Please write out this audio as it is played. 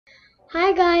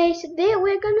Hi guys, today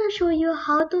we're gonna show you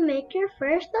how to make your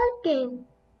first dart game.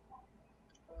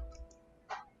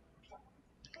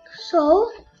 So,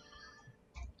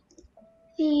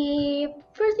 the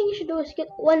first thing you should do is get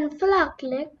one flag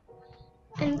click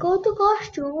and go to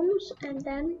costumes and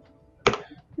then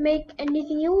make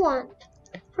anything you want.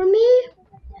 For me,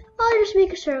 I'll just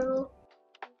make a circle.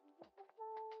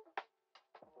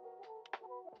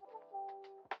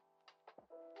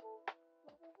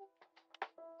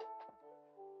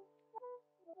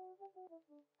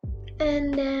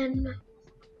 And then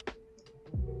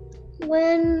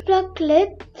when flag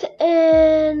clicked,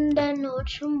 and then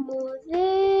let's remove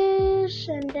this,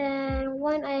 and then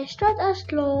when I start a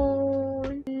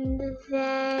clone,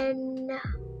 then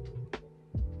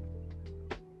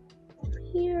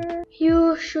here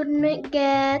you should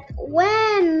get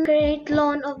when create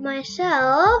clone of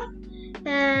myself,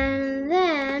 and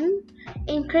then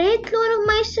in create clone of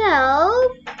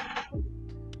myself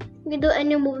you do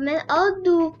any movement. I'll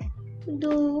do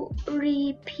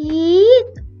repeat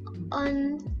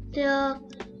until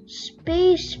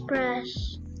space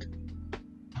pressed,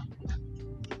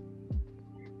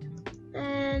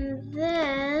 and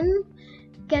then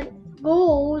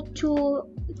go to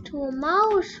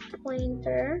mouse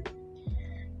pointer,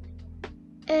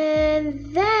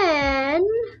 and then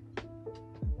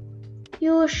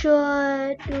you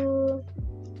should do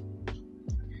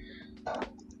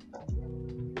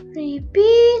repeat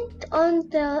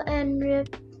until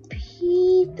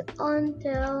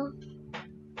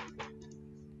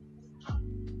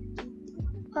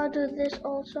I'll do this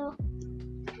also,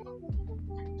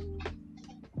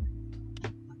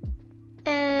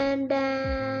 and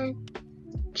then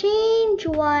change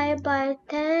Y by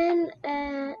 10,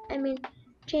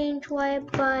 change Y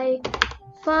by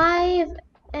 5,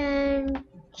 and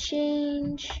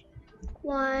change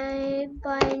Y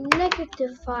by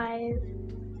 -5.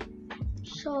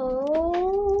 So,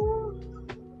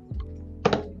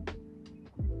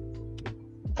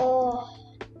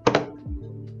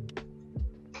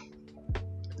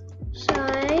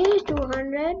 size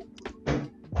 200.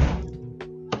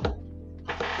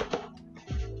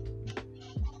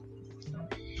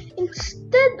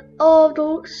 Instead of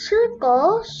those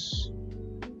circle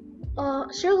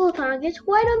targets,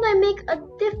 why don't I make a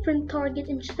different target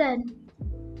instead?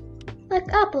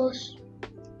 Like apples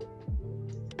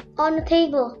on a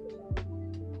table.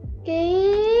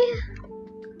 Okay.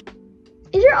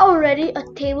 Is there already a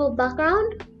table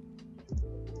background?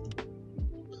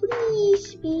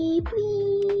 Please be,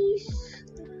 please.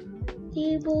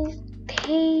 Table.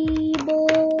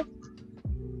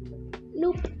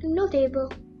 Nope, no table.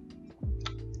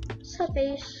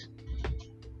 Surface.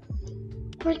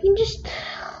 I can just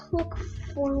look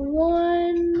for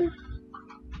one.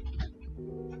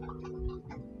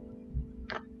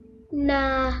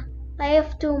 Nah, I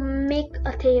have to make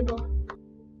a table.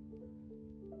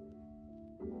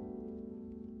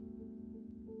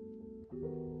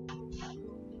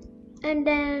 And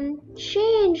then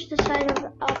change the size of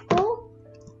the apple.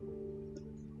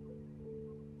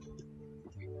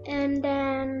 And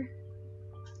then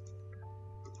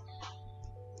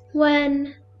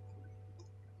when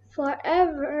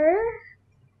forever,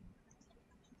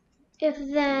 if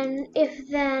then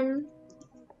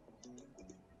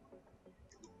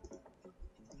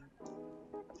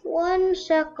 1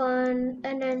 second,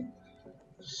 and then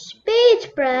space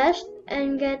pressed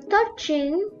and get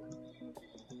touching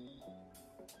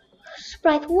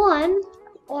sprite 1,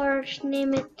 or just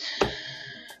name it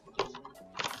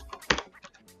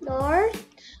Dart,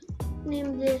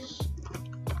 name this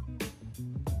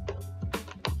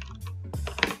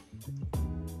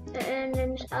and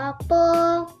then it's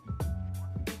apple,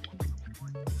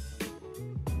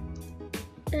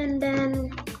 and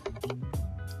then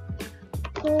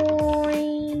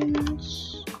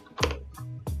coins,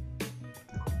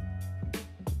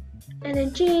 and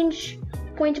then change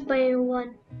points by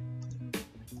 1.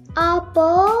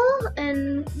 Apple,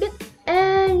 and get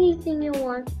anything you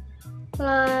want,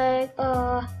 like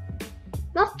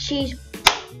not cheese.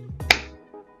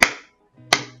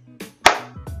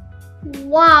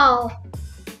 Wow.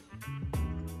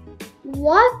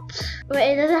 What?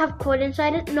 Wait, it doesn't have code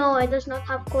inside it? No, it does not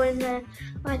have code inside it.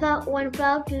 I thought one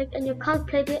flag clicked and you can't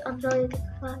play it until you get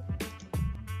the flag.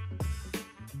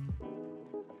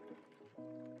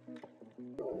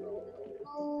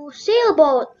 Oh,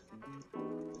 sailboat.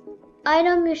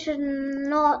 Item you should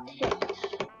not hit.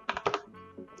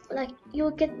 Like,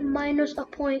 you'll get minus a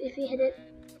point if you hit it.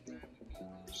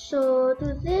 So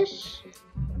do this.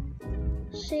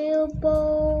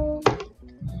 Sailboat.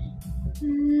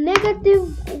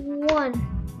 -1.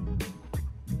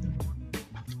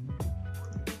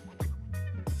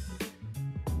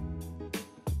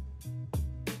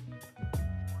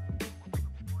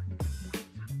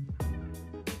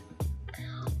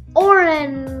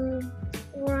 and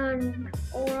orange.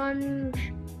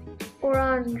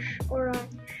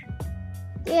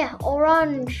 Yeah,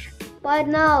 orange. But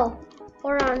now,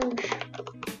 orange.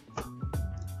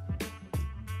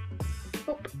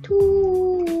 Oh,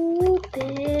 too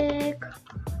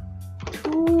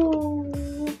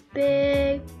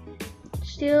big,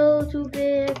 still too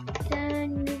big.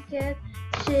 Then you get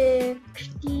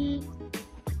 60,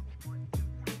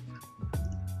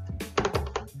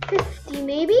 50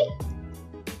 maybe.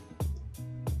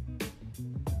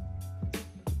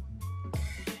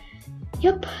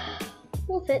 Yep,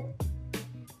 will fit.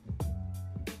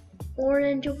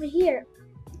 Orange over here,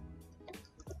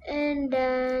 and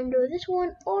then do this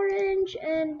one orange,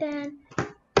 and then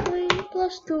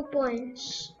plus 2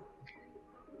 points,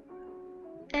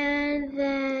 and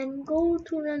then go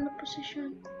to random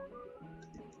position.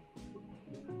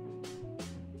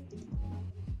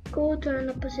 Go to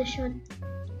random position.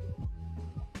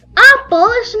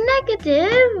 Apple is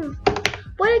negative,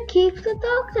 but it keeps the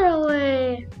doctor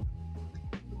away.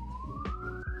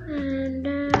 And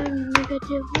then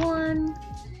 -1,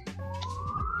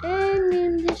 and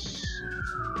in this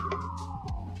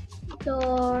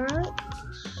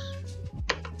darts,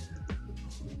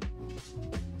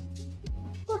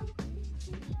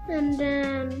 and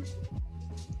then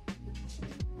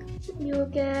you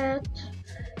get,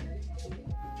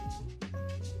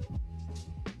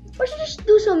 let's just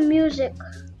do some music,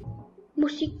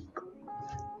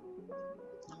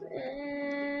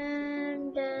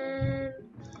 and then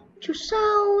to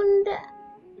sound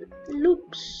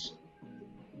loops.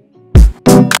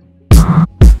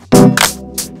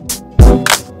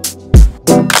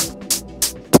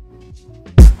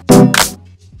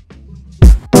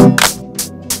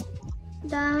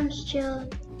 Dance chill,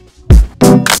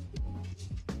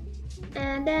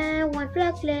 and then one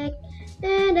flag click,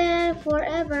 and then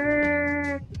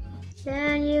forever.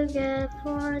 Then you get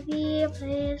for the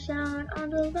play sound on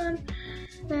the run,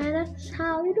 and that's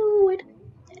how you do it.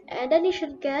 And then you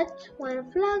should get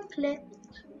one flag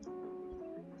clicked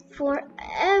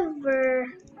forever.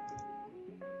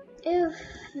 If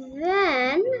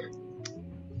then,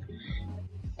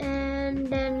 and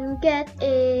then get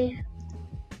a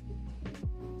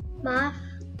math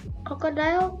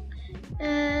crocodile,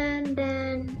 and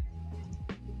then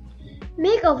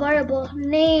make a variable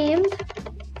named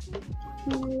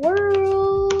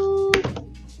world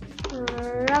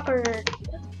record.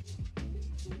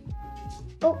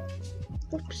 Oh,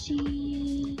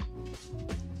 oopsie.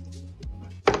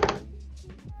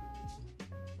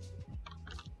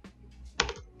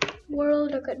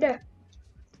 World record there.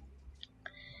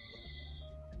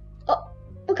 Oh,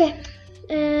 okay.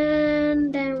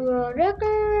 And then world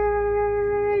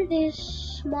record is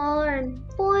smaller in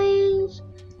points.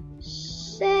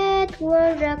 Set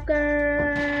world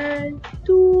record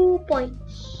 2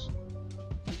 points.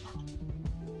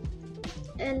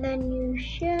 And then you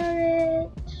share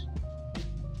it.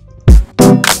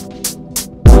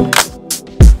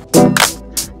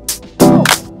 Oh,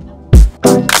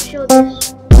 let's show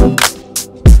this.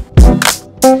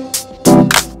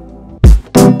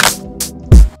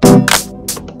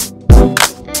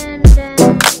 And then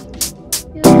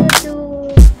you should do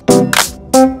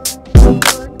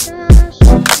broadcast,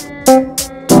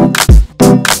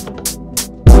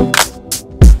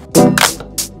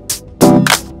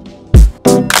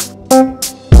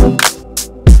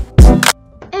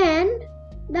 and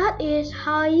that is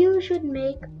how you should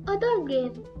make a dog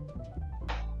game.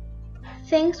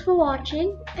 Thanks for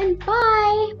watching, and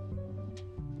bye!